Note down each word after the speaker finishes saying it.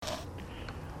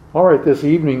All right, this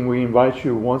evening we invite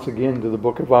you once again to the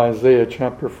book of Isaiah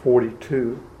chapter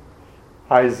 42.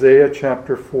 Isaiah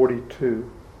chapter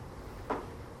 42.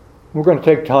 We're going to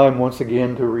take time once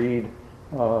again to read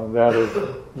that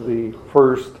of the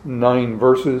first 9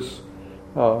 verses,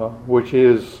 which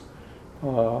is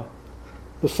the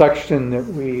section that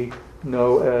we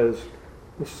know as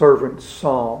the servant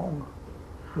song.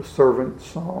 The servant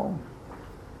song.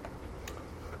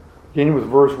 Beginning with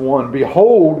verse 1.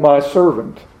 Behold my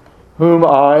servant, whom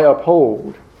I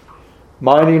uphold,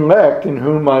 mine elect in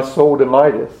whom my soul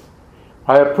delighteth.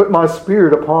 I have put my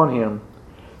spirit upon him.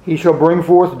 He shall bring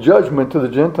forth judgment to the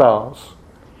Gentiles.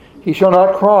 He shall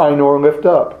not cry nor lift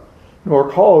up, nor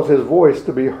cause his voice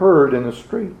to be heard in the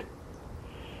street.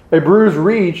 A bruised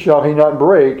reed shall he not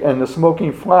break, and the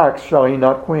smoking flax shall he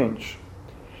not quench.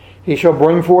 He shall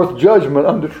bring forth judgment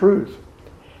unto truth.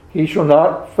 He shall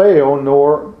not fail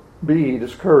nor be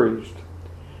discouraged,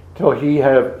 till he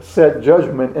have set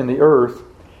judgment in the earth,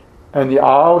 and the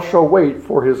isles shall wait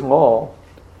for his law.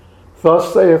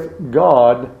 Thus saith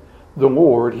God the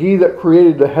Lord, He that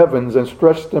created the heavens and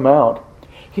stretched them out,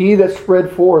 He that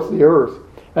spread forth the earth,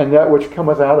 and that which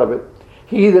cometh out of it,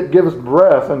 He that giveth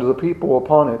breath unto the people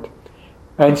upon it,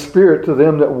 and spirit to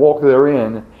them that walk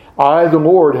therein. I, the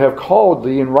Lord, have called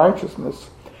thee in righteousness,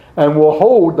 and will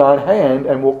hold thine hand,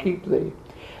 and will keep thee,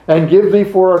 and give thee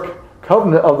for a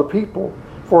covenant of the people,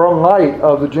 for a light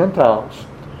of the Gentiles,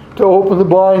 to open the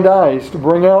blind eyes, to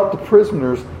bring out the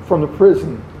prisoners from the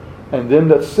prison, and them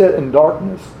that sit in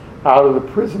darkness out of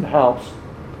the prison house.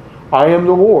 I am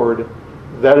the Lord,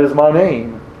 that is my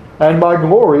name, and my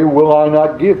glory will I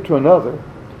not give to another,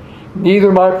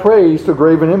 neither my praise to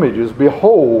graven images.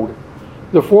 Behold,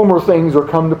 the former things are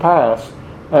come to pass,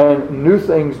 and new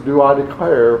things do I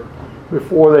declare.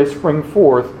 Before they spring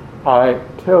forth, I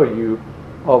tell you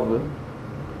of them.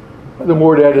 The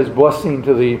Lord add His blessing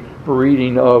to the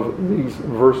reading of these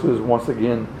verses once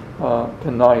again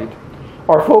tonight.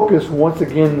 Our focus once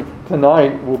again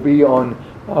tonight will be on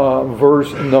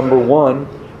verse number 1,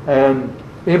 and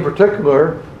in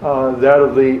particular that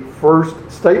of the first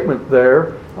statement there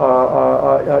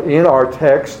in our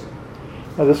text.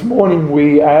 This morning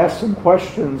we asked some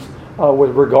questions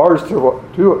with regards to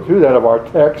that of our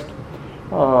text.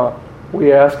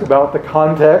 We asked about the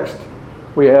context.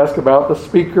 We asked about the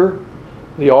speaker,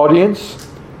 the audience,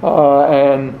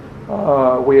 and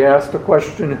we asked the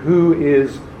question, who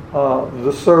is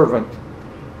the servant?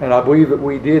 And I believe that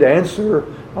we did answer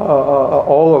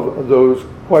all of those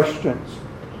questions.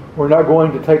 We're not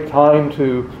going to take time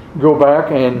to go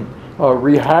back and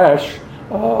rehash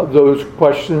those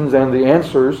questions and the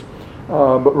answers,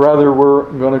 but rather we're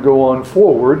going to go on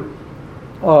forward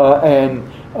and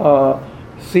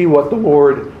see what the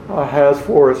Lord has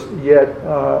for us yet,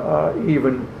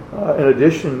 even in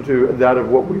addition to that of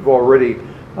what we've already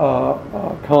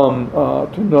come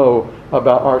to know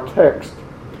about our text.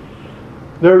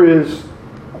 There is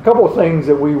a couple of things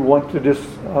that we want to just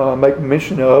make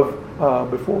mention of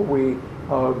before we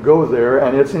go there,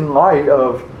 and it's in light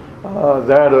of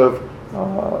that of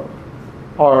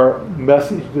our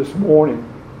message this morning.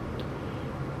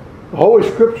 The Holy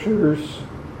Scriptures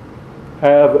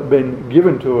have been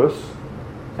given to us,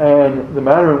 and the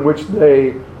manner in which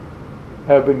they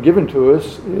have been given to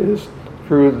us is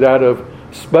through that of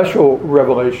special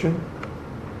revelation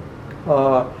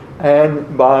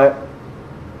and by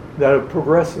that of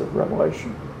progressive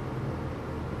revelation.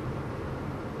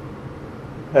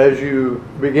 As you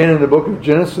begin in the book of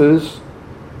Genesis,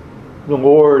 the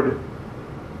Lord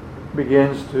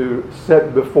begins to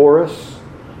set before us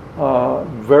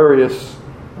various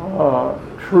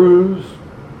truths,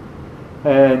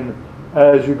 and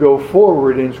as you go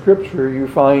forward in Scripture, you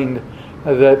find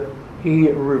that He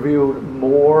revealed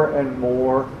more and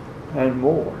more and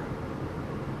more.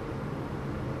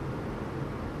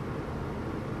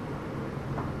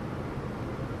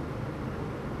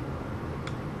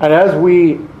 And as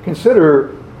we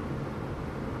consider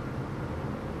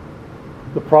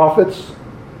the prophets,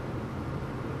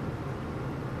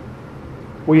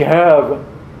 we have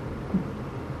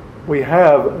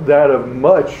that of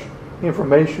much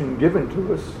information given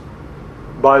to us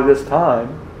by this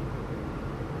time.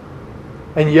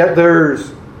 And yet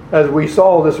there's, as we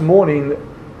saw this morning,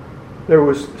 there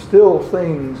was still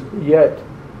things yet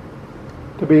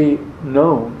to be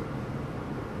known.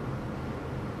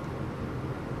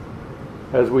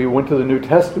 As we went to the New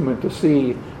Testament to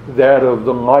see that of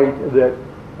the light that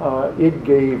it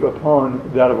gave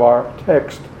upon that of our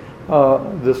text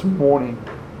this morning.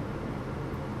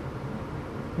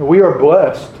 We are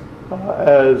blessed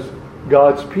as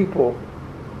God's people.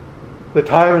 The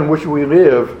time in which we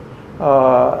live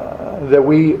that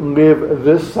we live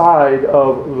this side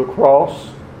of the cross,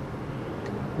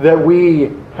 that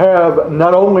we have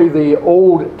not only the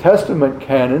Old Testament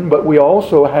canon, but we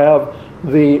also have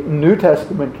the New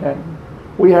Testament canon.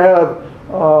 We have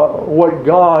what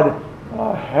God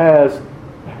has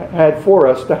had for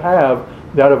us to have,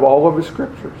 that of all of the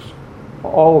Scriptures.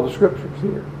 All of the Scriptures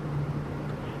here.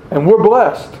 And we're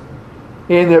blessed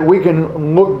in that we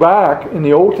can look back in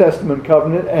the Old Testament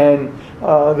covenant, and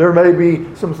there may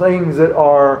be some things that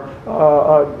are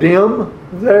dim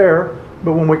there,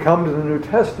 but when we come to the New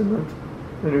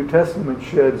Testament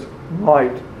sheds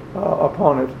light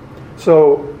upon it.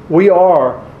 So we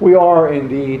are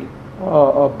indeed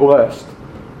blessed.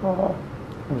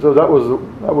 And so that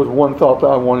was one thought that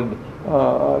I wanted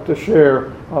to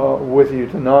share with you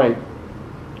tonight.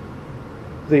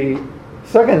 The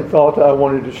second thought that I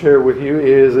wanted to share with you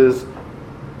is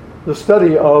the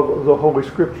study of the Holy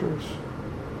Scriptures.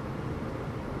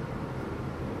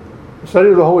 The study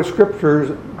of the Holy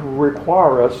Scriptures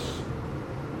require us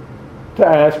to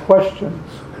ask questions.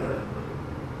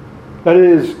 That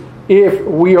is, if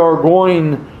we are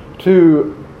going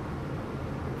to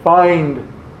find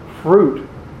fruit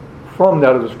from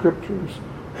that of the Scriptures,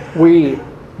 we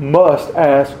must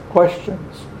ask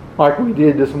questions, like we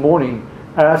did this morning.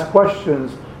 Ask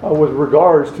questions with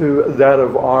regards to that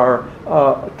of our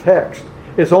text.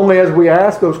 It's only as we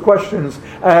ask those questions,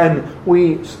 and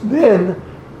we then,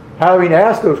 having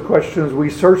asked those questions, we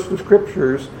search the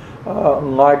Scriptures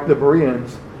like the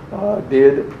Bereans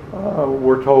did.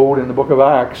 We're told in the book of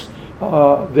Acts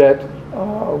that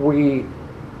we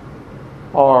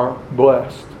are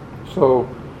blessed. So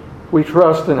we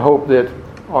trust and hope that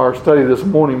our study this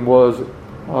morning was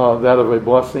that of a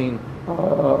blessing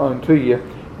unto you.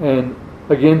 And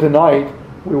again tonight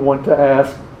we want to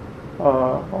ask,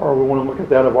 or we want to look at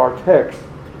that of our text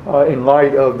in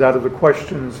light of that of the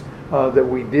questions that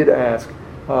we did ask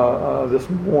this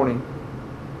morning.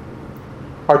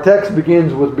 Our text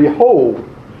begins with, "Behold,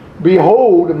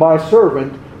 behold my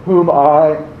servant whom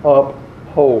I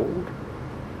uphold."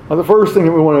 Now the first thing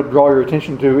that we want to draw your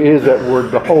attention to is that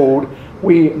word "behold."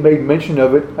 We made mention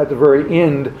of it at the very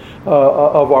end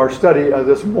of our study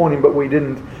this morning, but we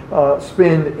didn't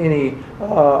spend any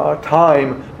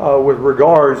time with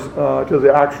regards to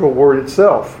the actual word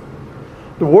itself.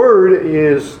 The word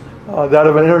is that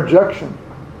of an interjection.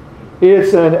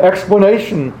 It's an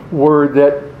explanation word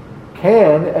that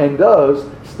can and does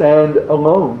stand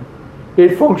alone.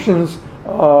 It functions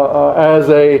as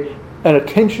an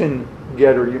attention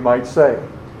getter, you might say.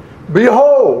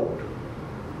 Behold!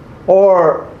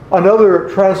 Or another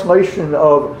translation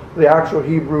of the actual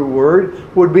Hebrew word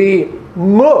would be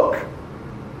look,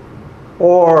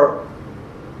 or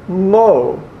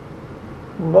lo,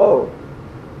 lo,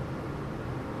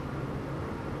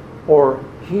 or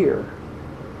hear.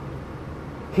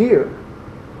 Here.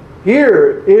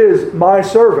 Here is my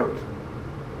servant.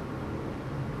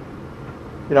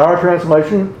 In our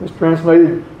translation, it's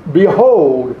translated,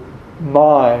 "Behold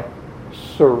my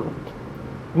servant."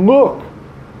 Look.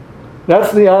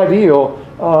 That's the ideal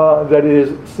that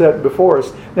is set before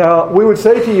us. Now, we would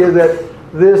say to you that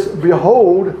this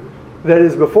 "behold" that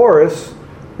is before us,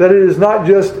 that it is not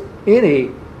just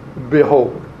any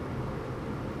behold.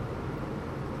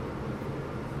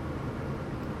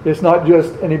 It's not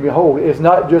just any behold. It's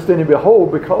not just any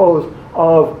behold because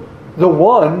of the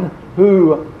one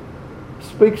who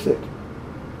speaks it.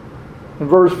 In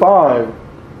verse 5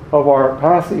 of our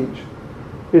passage,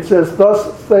 it says,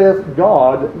 "Thus saith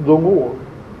God the Lord,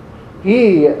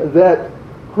 He that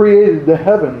created the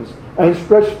heavens and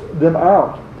stretched them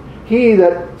out, He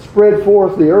that spread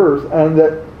forth the earth and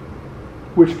that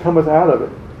which cometh out of it,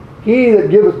 He that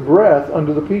giveth breath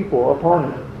unto the people upon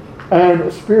it,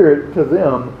 and spirit to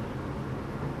them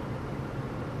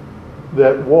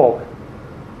that walk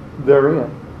therein.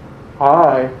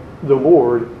 I, the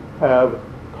Lord, have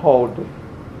called thee."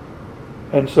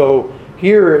 And so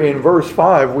here in verse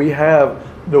 5 we have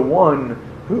the one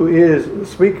who is the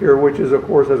speaker, which is, of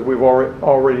course, as we've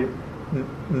already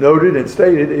noted and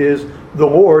stated, is the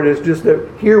Lord. It's just that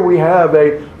here we have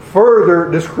a further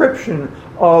description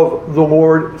of the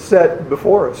Lord set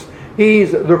before us.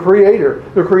 He's the creator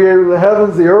of the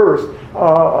heavens, the earth,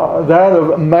 that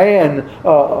of man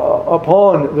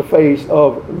upon the face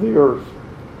of the earth.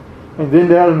 And then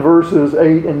down in verses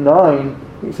 8 and 9,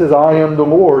 he says, "I am the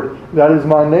Lord, that is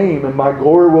my name, and my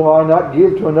glory will I not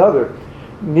give to another,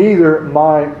 neither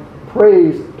my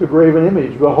praise to graven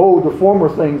image. Behold, the former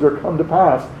things are come to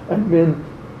pass, and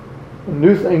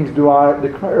new things do I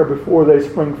declare before they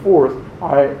spring forth.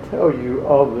 I tell you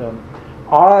of them.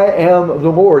 I am the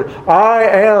Lord. I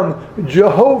am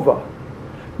Jehovah.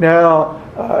 Now,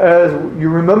 as you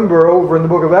remember over in the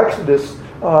book of Exodus,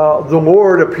 the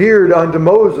Lord appeared unto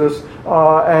Moses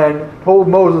and told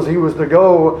Moses he was to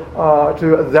go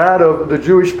to that of the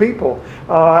Jewish people.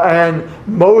 And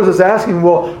Moses asking,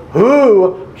 well,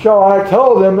 who shall I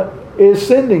tell them is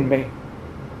sending me?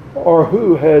 Or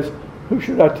who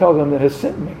should I tell them that has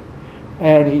sent me?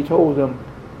 And he told them,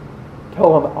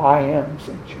 tell them I am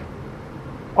sent you.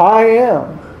 I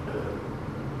am.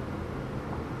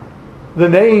 The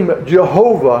name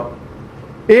Jehovah,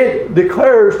 it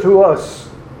declares to us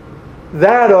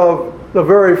that of the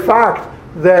very fact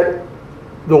that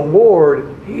the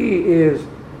Lord, He is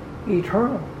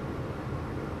eternal.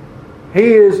 He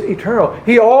is eternal.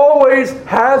 He always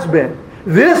has been.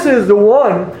 This is the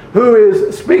one who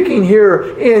is speaking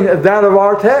here in that of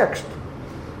our text.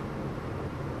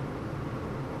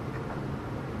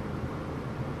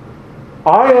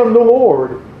 I am the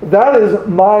Lord. That is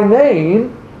my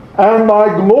name, and my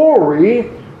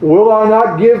glory will I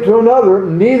not give to another,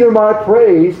 neither my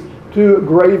praise to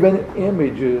graven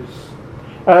images.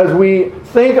 As we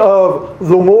think of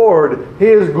the Lord,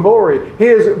 His glory,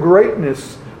 His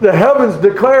greatness, the heavens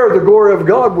declare the glory of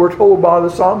God, we're told by the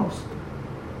psalmist.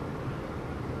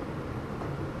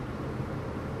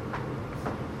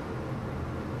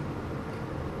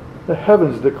 The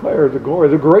heavens declare the glory,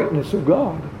 the greatness of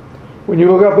God. When you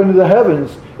look up into the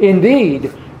heavens,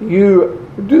 indeed, you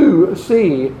do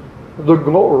see the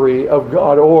glory of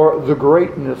God, or the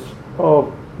greatness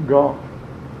of God.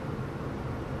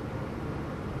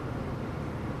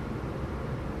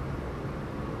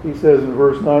 He says in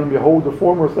verse 9, behold, the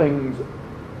former things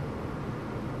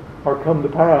are come to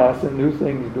pass, and new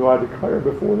things do I declare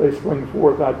before they spring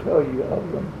forth, I tell you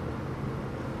of them.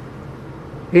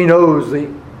 He knows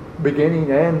the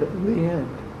beginning and the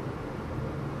end.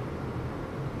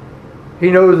 He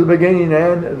knows the beginning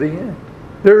and the end.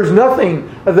 There's nothing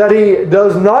that He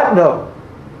does not know.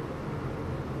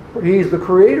 For He's the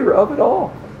creator of it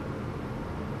all.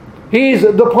 He's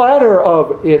the planner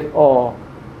of it all.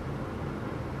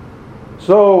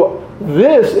 So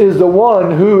this is the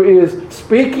one who is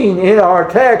speaking in our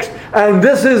text, and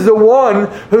this is the one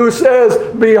who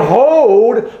says,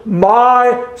 behold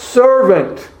my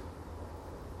servant.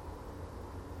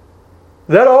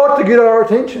 That ought to get our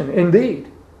attention, indeed.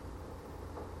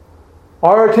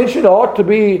 Our attention ought to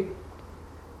be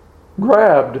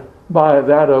grabbed by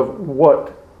that of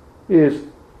what is,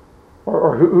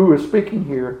 or who is speaking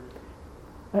here,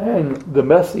 and the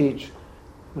message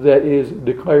that is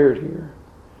declared here.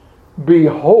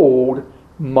 Behold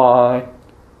my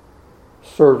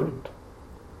servant.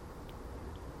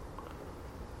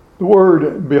 The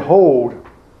word behold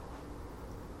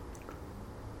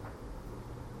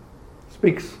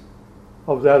speaks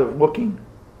of that of looking,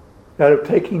 that of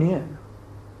taking in.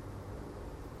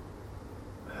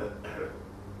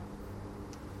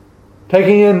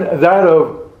 Taking in that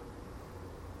of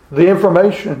the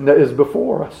information that is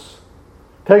before us.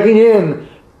 Taking in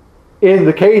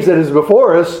the case that is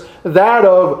before us, that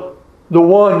of the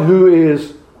one who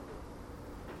is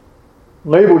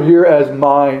labeled here as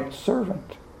my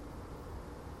servant.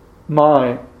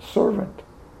 My servant.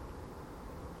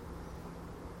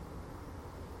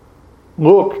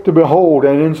 Look to behold,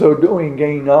 and in so doing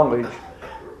gain knowledge.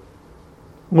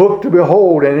 Look to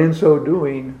behold, and in so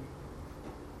doing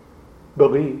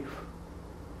believe.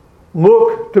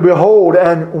 Look to behold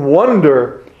and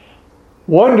wonder.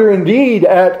 Wonder indeed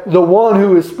at the one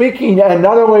who is speaking, and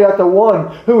not only at the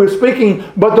one who is speaking,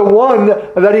 but the one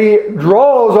that He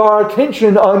draws our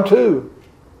attention unto.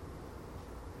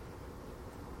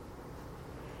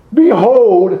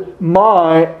 Behold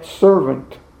my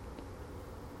servant.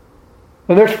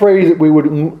 The next phrase that we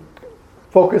would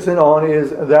focus in on is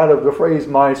that of the phrase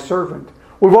my servant.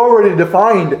 We've already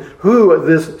defined who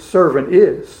this servant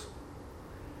is.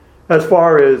 As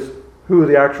far as who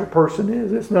the actual person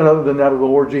is, it's none other than that of the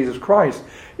Lord Jesus Christ.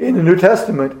 In the New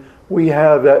Testament, we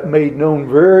have that made known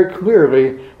very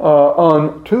clearly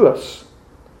unto us.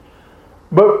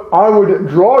 But I would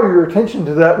draw your attention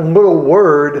to that little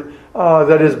word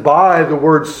that is by the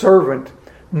word servant.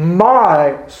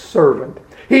 My servant.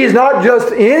 He is not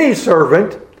just any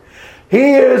servant.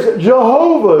 He is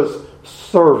Jehovah's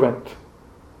servant.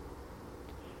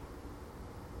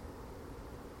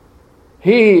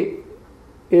 He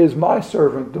is my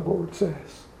servant, the Lord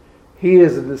says. He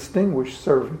is a distinguished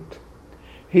servant.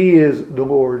 He is the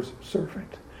Lord's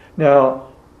servant. Now,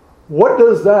 what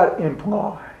does that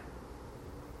imply?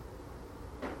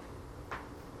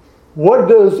 What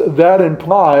does that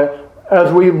imply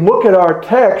as we look at our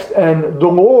text and the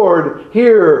Lord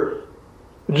here,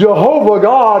 Jehovah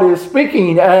God is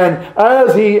speaking, and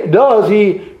as He does,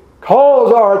 He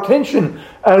calls our attention,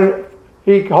 and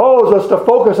He calls us to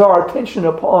focus our attention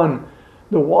upon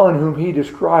the one whom He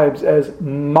describes as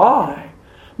my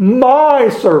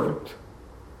servant.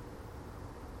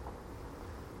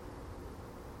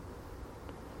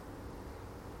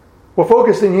 We're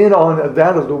focusing in on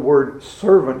that of the word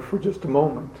servant for just a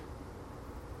moment.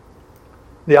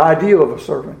 The idea of a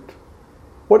servant.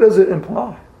 What does it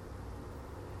imply?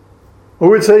 We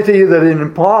would say to you that it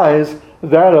implies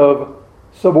that of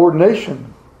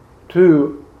subordination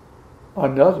to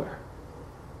another.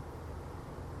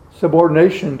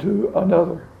 Subordination to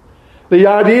another. The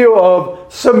idea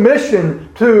of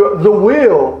submission to the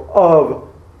will of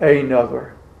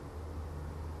another.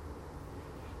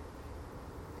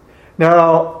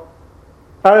 Now,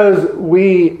 as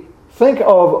we think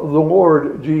of the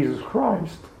Lord Jesus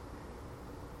Christ,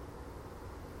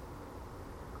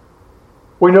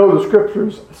 we know the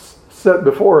Scriptures set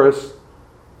before us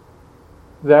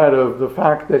that of the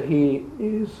fact that He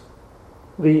is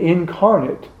the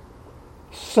incarnate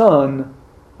Son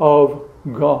of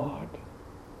God.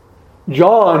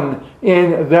 John,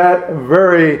 in that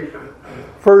very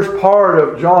first part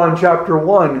of John chapter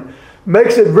 1,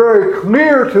 makes it very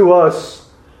clear to us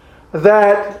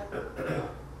that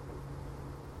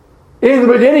in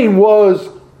the beginning was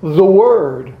the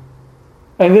Word.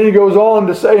 And then he goes on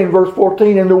to say in verse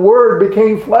 14, and the Word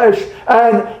became flesh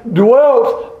and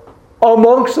dwelt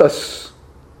amongst us.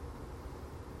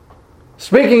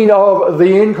 Speaking of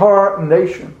the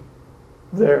incarnation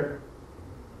there.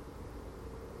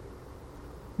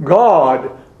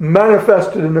 God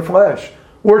manifested in the flesh.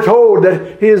 We're told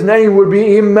that His name would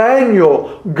be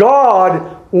Emmanuel,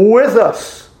 God with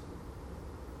us.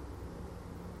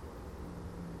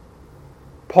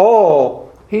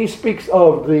 Paul, he speaks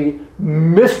of the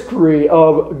mystery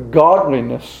of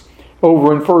godliness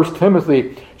over in 1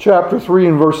 Timothy chapter 3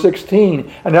 and verse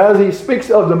 16. And as he speaks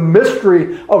of the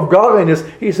mystery of godliness,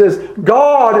 he says,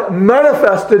 God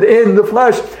manifested in the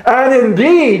flesh. And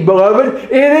indeed,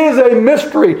 beloved, it is a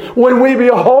mystery when we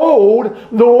behold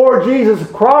the Lord Jesus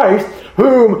Christ,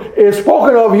 whom is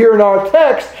spoken of here in our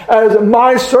text as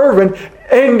my servant.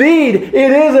 Indeed, it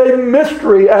is a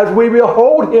mystery as we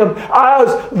behold Him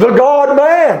as the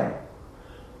God-man.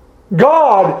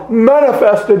 God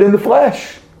manifested in the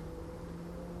flesh.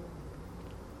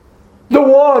 The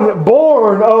one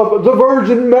born of the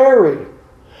Virgin Mary.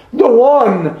 The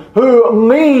one who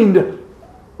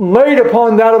laid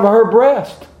upon that of her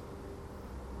breast.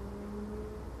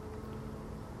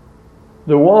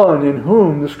 The one in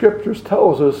whom the Scriptures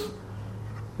tells us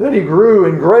that He grew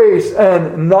in grace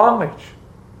and knowledge.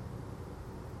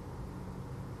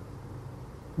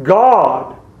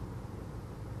 God,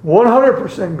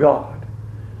 100% God,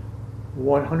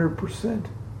 100%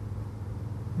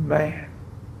 man.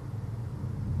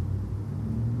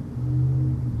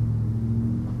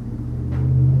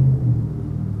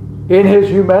 In His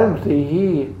humanity,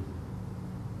 He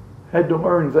had to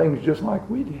learn things just like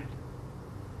we did.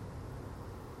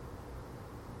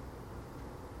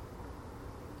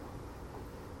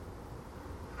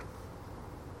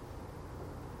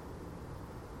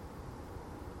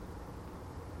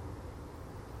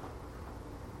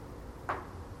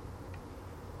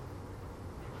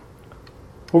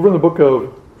 Over in the book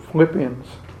of Philippians,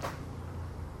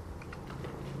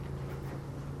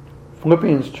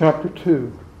 Philippians chapter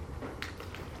 2,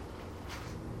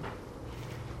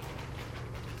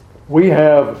 we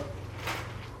have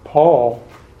Paul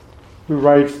who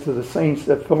writes to the saints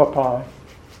at Philippi.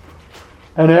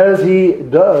 And as he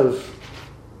does,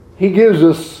 he gives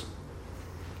us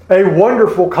a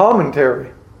wonderful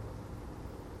commentary.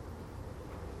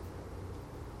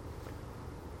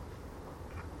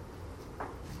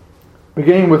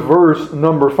 Beginning with verse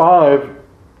number 5,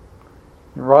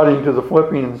 in writing to the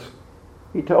Philippians,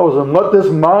 he tells them, let this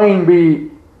mind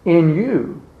be in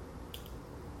you,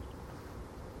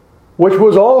 which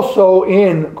was also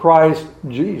in Christ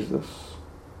Jesus.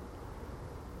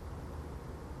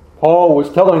 Paul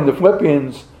was telling the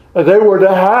Philippians that they were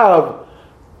to have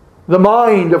the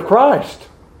mind of Christ.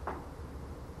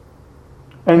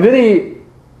 And then he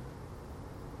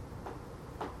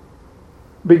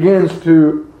begins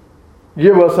to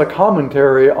give us a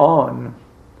commentary on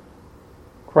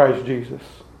Christ Jesus.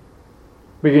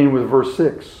 Beginning with verse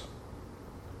 6.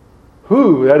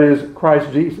 Who, that is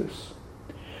Christ Jesus,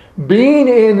 being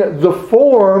in the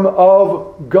form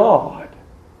of God,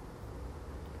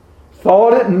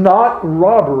 thought it not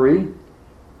robbery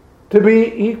to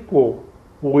be equal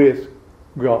with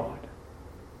God,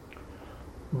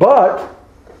 but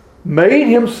made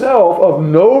Himself of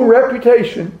no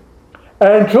reputation,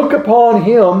 and took upon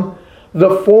Him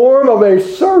the form of a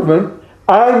servant,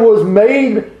 and was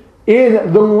made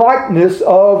in the likeness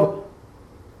of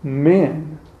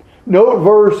men. Note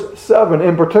verse 7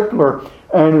 in particular,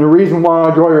 and the reason why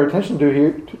I draw your attention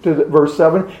to verse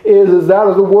 7 is that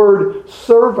of the word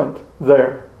servant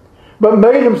there. But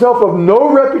made himself of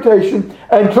no reputation,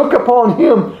 and took upon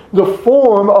him the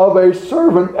form of a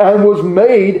servant, and was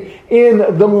made in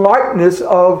the likeness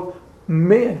of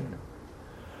men.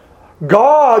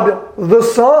 God the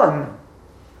Son,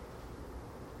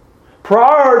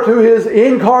 prior to His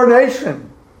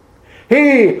incarnation,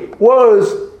 He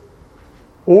was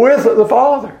with the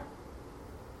Father.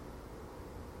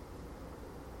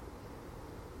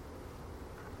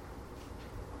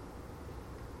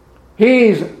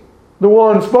 He's the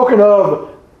one spoken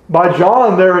of by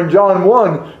John there in John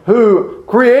 1, who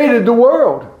created the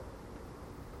world.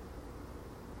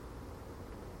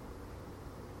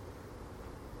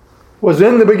 Was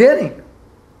in the beginning.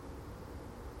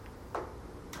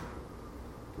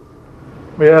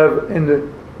 We have in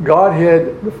the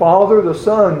Godhead the Father, the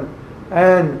Son,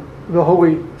 and the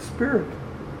Holy Spirit.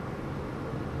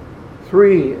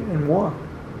 3 in 1.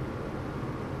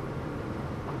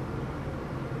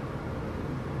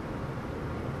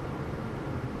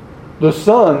 The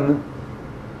Son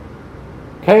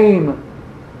came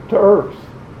to earth.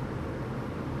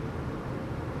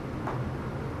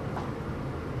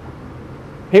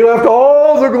 He left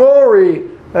all the glory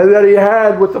that He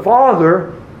had with the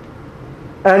Father,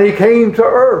 and He came to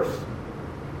earth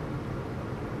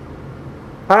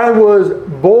and was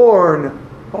born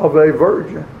of a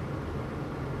virgin.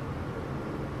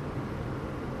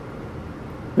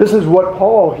 This is what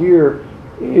Paul here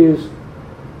is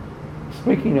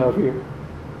speaking of here.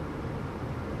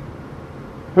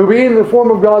 Who being in the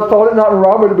form of God thought it not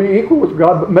robbery to be equal with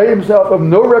God, but made himself of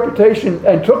no reputation,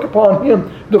 and took upon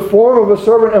him the form of a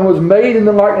servant, and was made in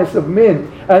the likeness of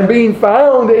men. And being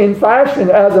found in fashion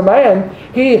as a man,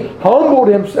 he humbled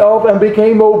himself and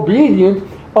became obedient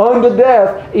unto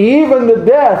death, even the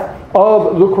death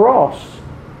of the cross.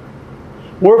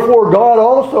 Wherefore God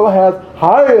also hath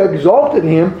highly exalted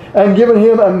him, and given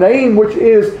him a name which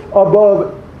is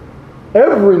above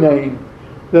every name,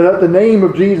 that at the name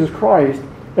of Jesus Christ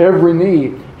every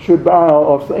knee should bow,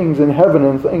 of things in heaven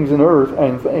and things in earth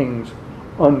and things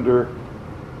under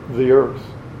the earth.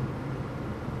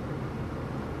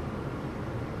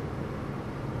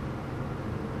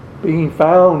 Being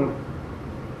found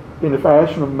in the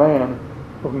fashion of man,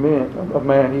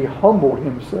 he humbled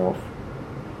himself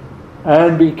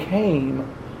and became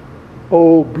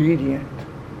obedient.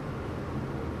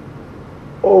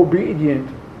 Obedient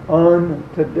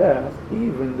unto death,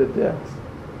 even the death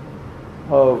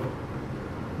of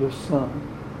the Son.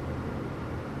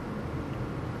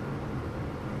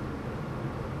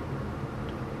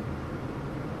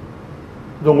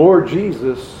 The Lord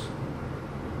Jesus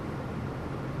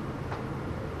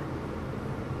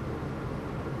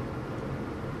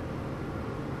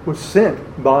was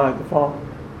sent by the Father.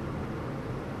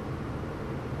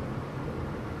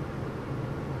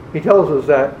 He tells us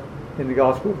that in the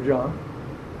Gospel of John.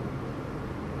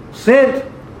 Sent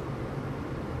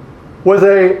with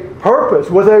a purpose,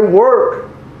 with a work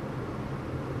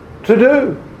to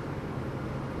do.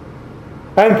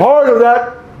 And part of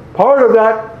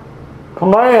that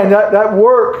plan, that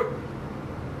work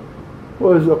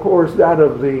was, of course, that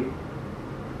of the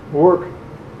work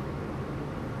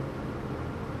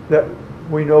that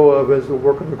we know of as the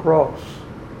work of the cross.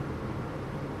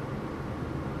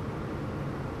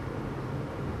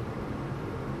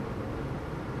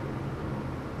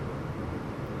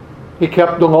 He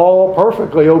kept the law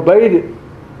perfectly, obeyed it.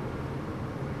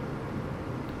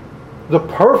 The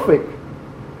perfect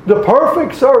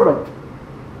servant.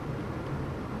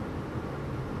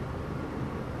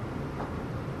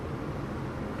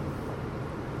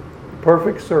 The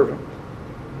perfect servant.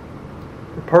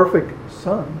 The perfect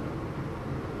Son.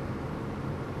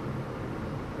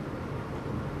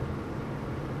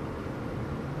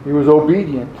 He was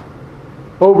obedient.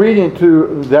 Obedient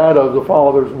to that of the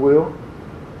Father's will,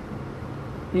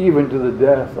 even to the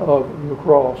death of the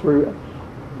cross. We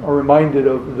are reminded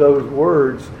of those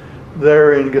words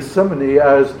there in Gethsemane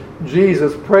as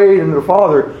Jesus prayed unto the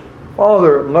Father,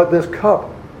 Father, let this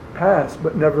cup pass,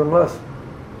 but nevertheless,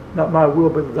 not my will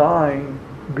but thine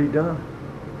be done.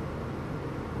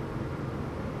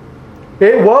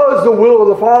 It was the will of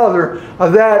the Father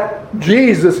that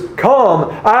Jesus come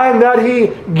and that He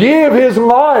give His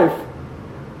life,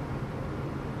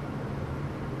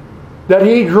 that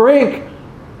He drink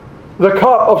the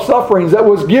cup of sufferings that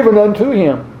was given unto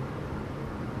Him.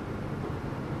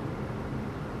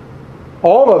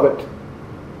 All of it.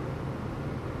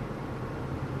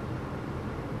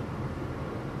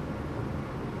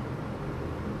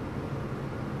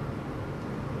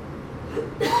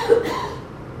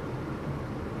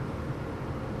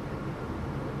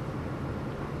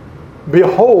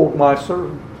 Behold my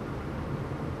servant.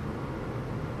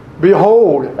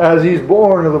 Behold, as he's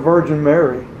born of the Virgin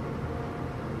Mary,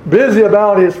 busy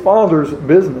about his Father's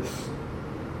business,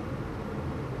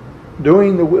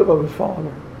 doing the will of his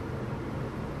Father,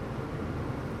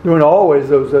 doing always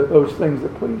those things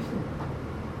that please him,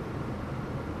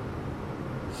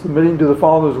 submitting to the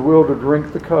Father's will to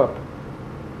drink the cup.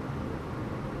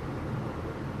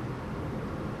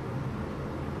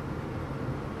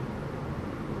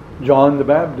 John the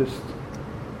Baptist,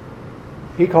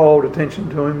 he called attention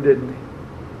to him, didn't he?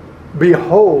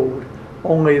 Behold,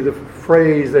 only the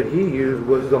phrase that he used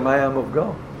was the Lamb of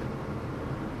God.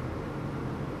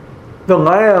 The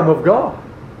Lamb of God.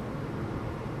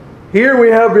 Here we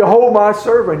have, behold my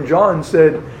servant. John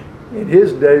said in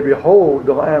his day, behold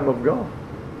the Lamb of God,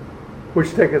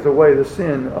 which taketh away the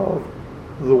sin of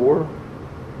the world.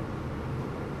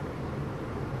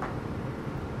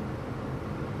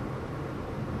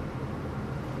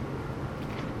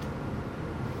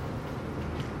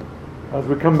 As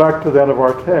we come back to that of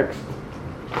our text,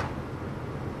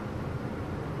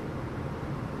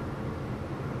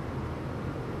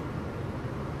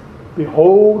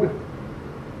 behold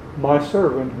my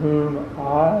servant whom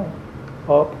I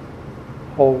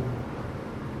uphold.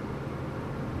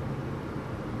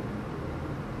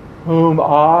 Whom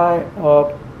I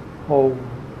uphold.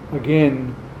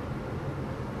 Again,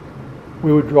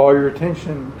 we would draw your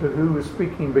attention to who is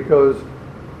speaking, because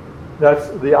that's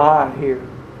the I here.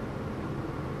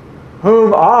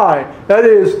 Whom I, that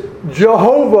is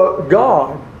Jehovah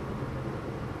God,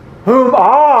 whom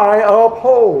I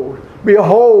uphold.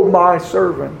 Behold my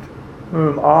servant,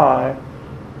 whom I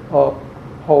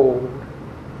uphold.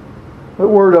 The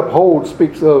word uphold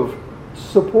speaks of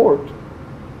support.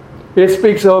 It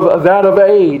speaks of that of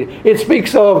aid. It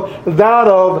speaks of that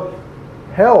of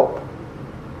help.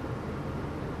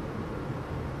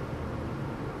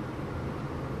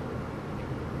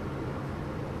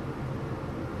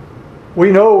 We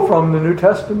know from the New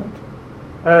Testament,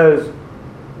 as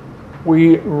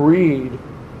we read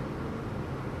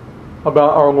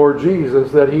about our Lord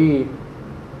Jesus, that He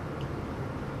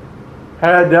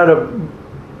had that of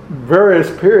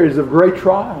various periods of great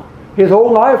trial. His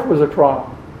whole life was a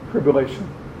trial, tribulation.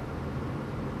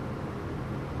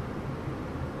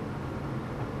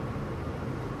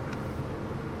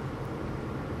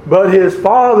 But His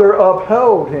Father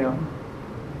upheld Him.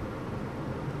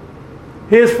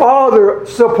 His Father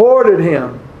supported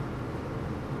Him.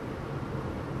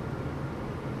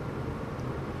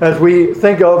 As we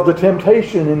think of the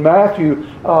temptation in Matthew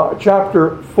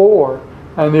chapter 4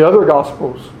 and the other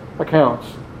Gospels accounts,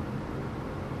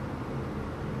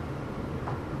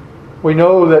 we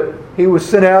know that He was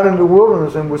sent out into the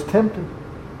wilderness and was tempted.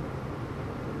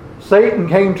 Satan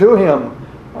came to Him,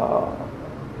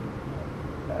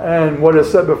 and what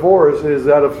is said before us is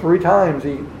that of 3 times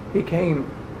he came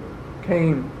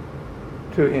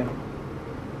to Him.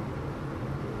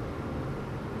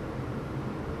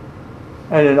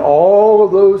 And in all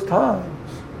of those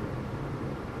times,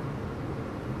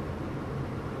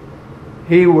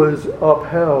 He was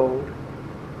upheld.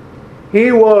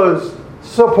 He was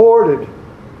supported.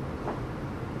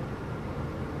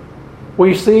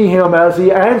 We see Him as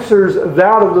He answers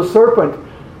that of the serpent.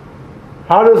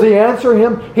 How does He answer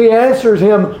him? He answers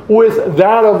him with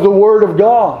that of the Word of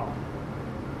God.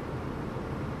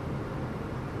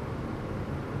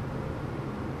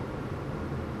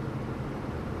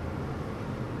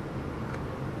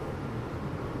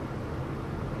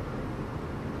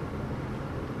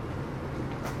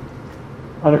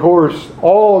 And of course,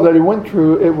 all that He went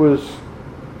through, it was,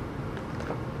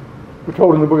 we're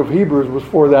told in the book of Hebrews, was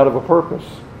for that of a purpose.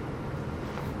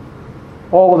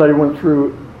 All that He went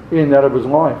through in that of His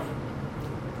life.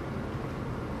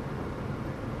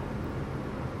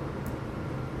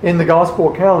 In the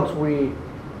gospel accounts,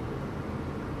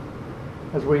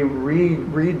 as we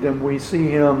read them, we see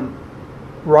Him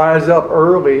rise up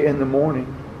early in the morning.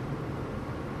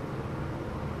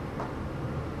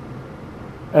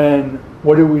 And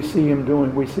what do we see Him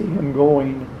doing? We see Him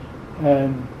going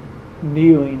and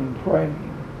kneeling and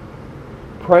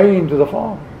praying to the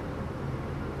Father.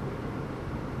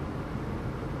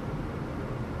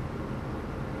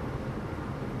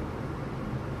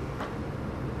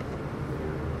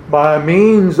 By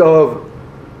means of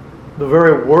the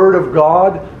very Word of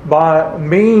God, by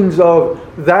means of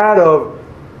that of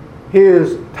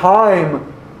His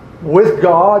time with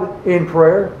God in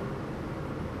prayer,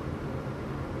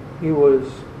 He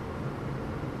was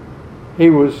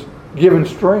given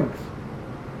strength.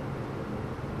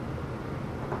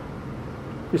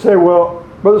 You say, well,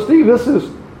 Brother Steve, this is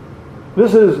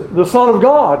the Son of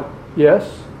God.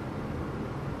 Yes.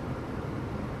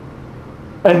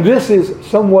 And this is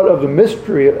somewhat of the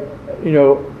mystery,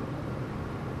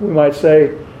 we might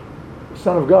say,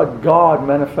 Son of God, God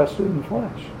manifested in the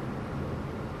flesh.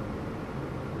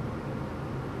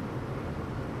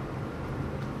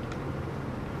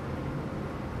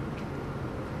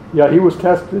 Yeah, he was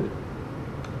tested.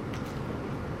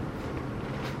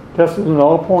 Tested in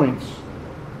all points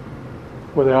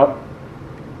without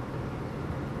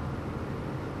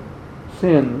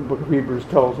sin, the book of Hebrews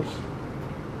tells us.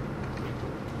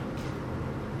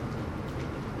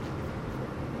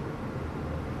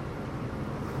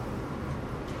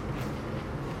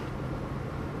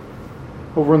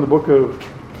 Over in the book of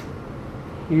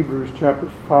Hebrews chapter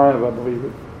 5, I believe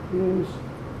it is.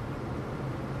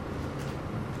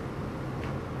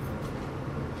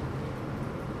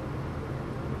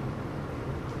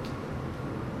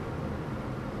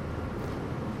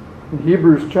 In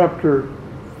Hebrews chapter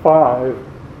 5,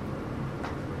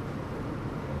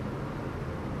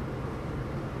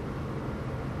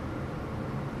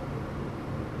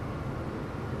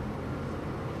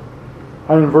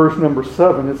 and in verse number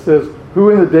 7, it says, who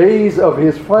in the days of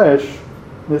his flesh,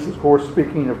 this is of course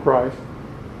speaking of Christ,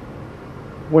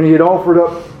 when he had offered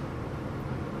up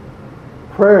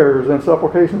prayers and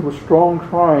supplications with strong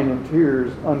crying and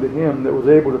tears unto him that was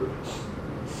able to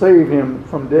save him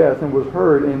from death, and was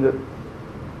heard, and that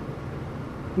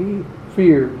he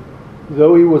feared,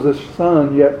 though he was a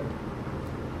son, yet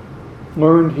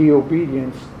learned he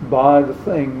obedience by the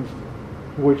things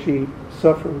which he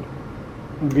suffered.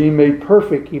 And being made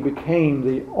perfect, he became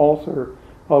the author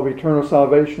of eternal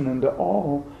salvation unto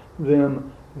all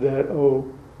them that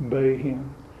obey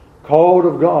him. Called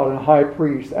of God and high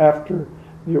priest after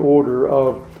the order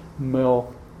of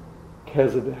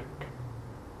Melchizedek.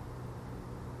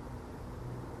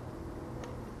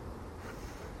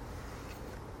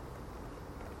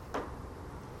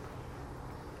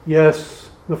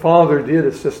 Yes, the Father did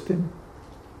assist him.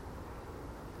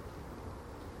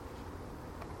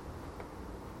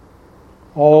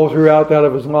 All throughout that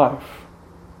of his life.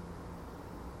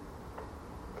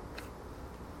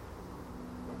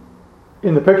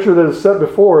 In the picture that is set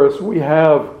before us, we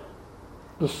have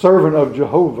the servant of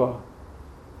Jehovah.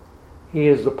 He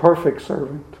is the perfect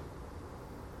servant.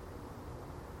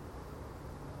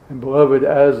 And beloved,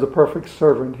 as the perfect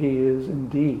servant, he is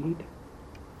indeed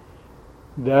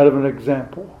that of an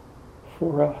example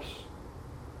for us.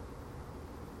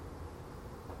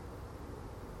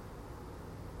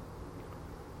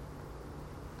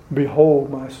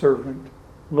 Behold my servant.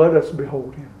 Let us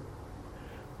behold him.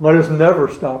 Let us never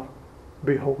stop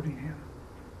beholding him.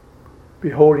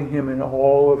 Beholding him in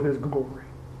all of his glory.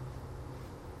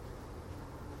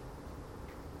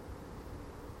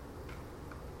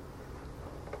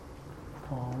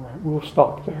 All right, we'll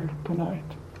stop there tonight.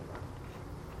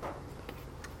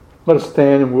 Let us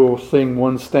stand and we'll sing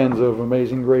one stanza of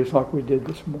Amazing Grace like we did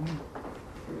this morning.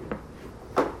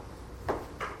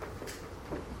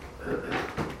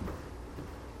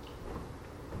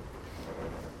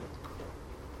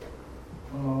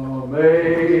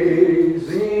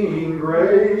 Amazing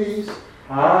grace,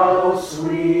 how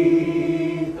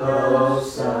sweet the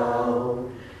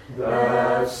sound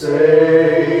that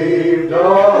saved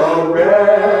a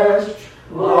wretch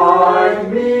like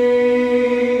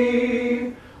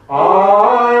me.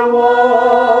 I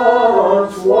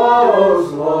once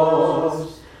was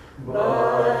lost,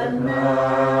 but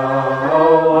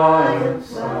now I am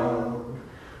found.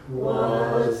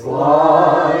 Was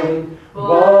blind,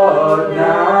 but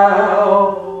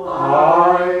now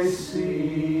I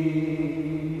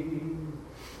see.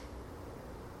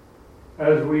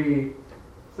 As we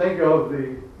think of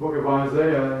the book of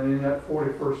Isaiah, and in that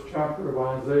 41st chapter of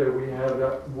Isaiah, we have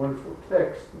that wonderful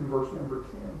text in verse number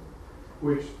 10,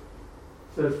 which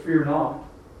says, fear not.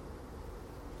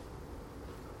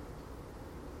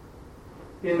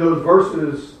 In those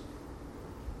verses,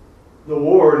 the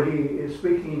Lord, he is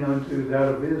speaking unto that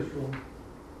of Israel.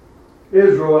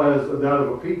 Israel as that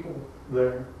of a people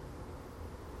there.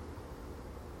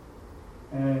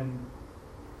 And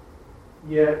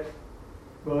yet,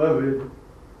 beloved,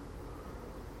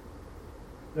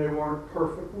 they weren't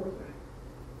perfect, were they?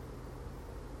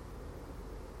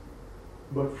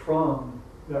 But from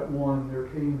that one, there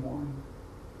came one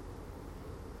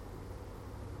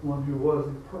who was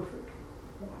a perfect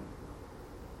one.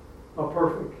 A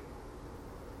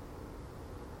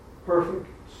perfect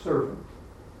servant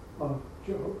of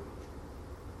Jehovah.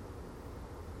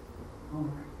 All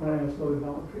right. I ask Brother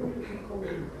Donald to call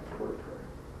in for prayer.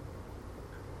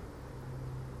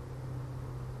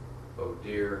 Oh,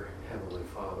 dear Heavenly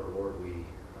Father, Lord, we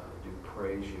do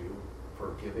praise you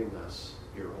for giving us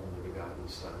your only begotten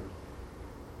Son,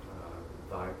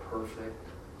 thy perfect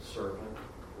servant.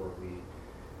 Lord, we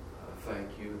thank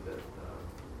you that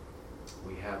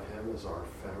we have him as our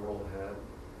federal head,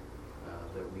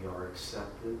 that we are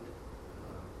accepted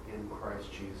in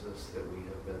Christ Jesus, that we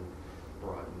have been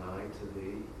brought nigh to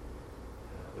thee,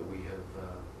 that we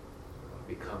have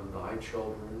become thy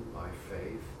children by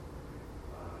faith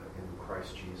in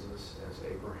Christ Jesus as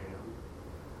Abraham.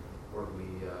 Lord,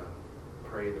 we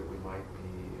pray that we might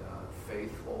be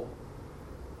faithful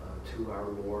to our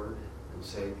Lord and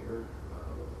Savior.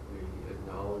 We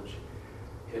acknowledge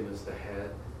him as the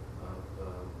head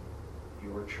of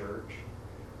your church.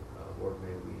 Lord,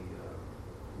 may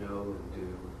we know and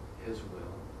do his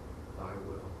will, thy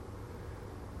will.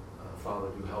 Father,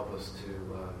 do help us to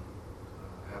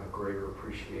have a greater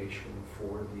appreciation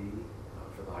for thee,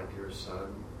 for thy dear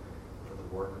Son, for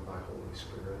the work of thy Holy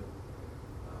Spirit.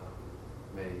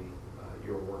 May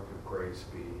your work of grace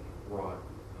be wrought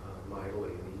mightily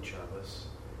in each of us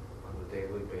on a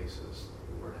daily basis.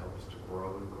 Lord, help us to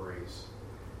grow in grace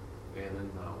and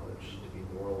in knowledge, to be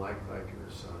more like thy dear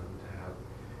Son, to have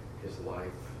his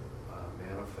life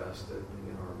manifested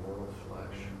in our mortal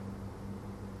flesh.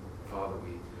 Father,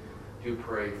 we do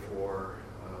pray for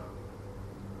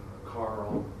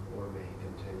Carl. Lord, may he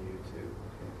continue to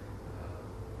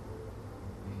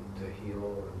heal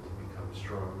and to become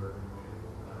stronger.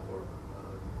 Lord,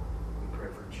 we pray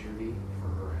for Judy, for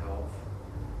her health,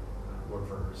 Lord,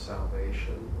 for her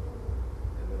salvation,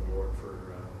 and then Lord,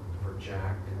 for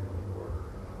Jack, for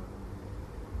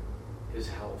his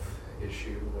health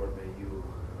issue. Lord, may you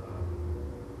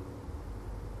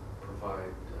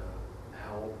provide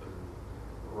help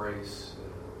and grace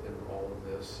in all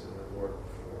of this. And then Lord,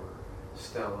 for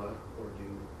Stella, Lord,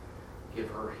 you give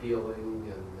her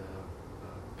healing and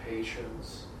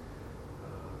patience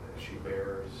as she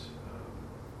bears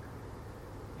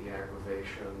the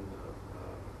aggravation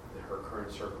of her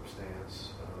current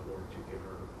circumstance. Lord, you give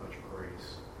her much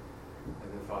grace.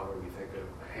 And then, Father, we think of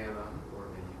Hannah. Lord,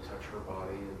 may you touch her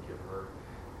body and give her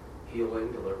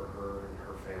healing, deliver her and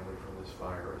her family from this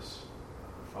virus.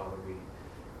 Father, we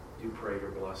do pray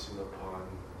your blessing upon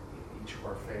each of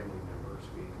our family members.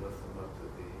 We lift them up to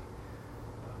thee.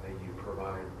 May you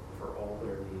provide for all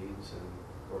their needs, and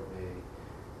Lord, may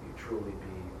you truly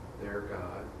be their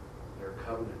God, their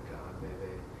covenant God. May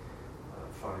they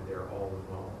find their all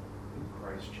in all in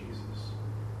Christ Jesus.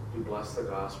 Do bless the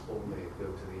gospel. May it go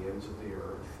to the ends of the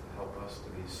earth. Help us to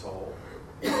be salt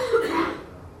and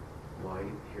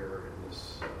light here in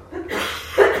this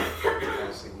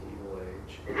passing evil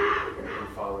age. And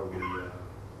Father, we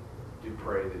do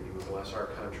pray that you would bless our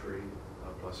country,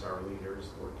 bless our leaders.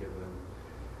 Lord, give them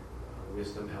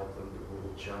wisdom, help them to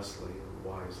rule justly and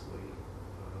wisely.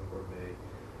 Lord, may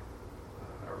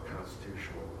our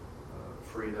constitutional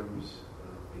freedoms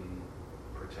be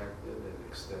protected and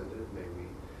extended. May we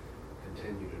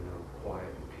continue to know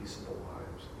quiet and peaceable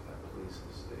lives that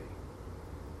pleases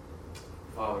thee.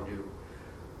 Father, do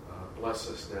bless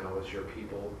us now as your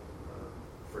people.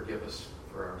 Forgive us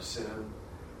for our sin.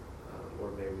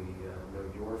 Lord, may we know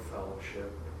your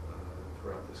fellowship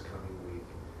throughout this coming week.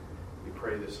 We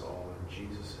pray this all in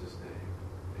Jesus' name.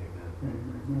 Amen.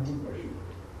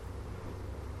 Amen.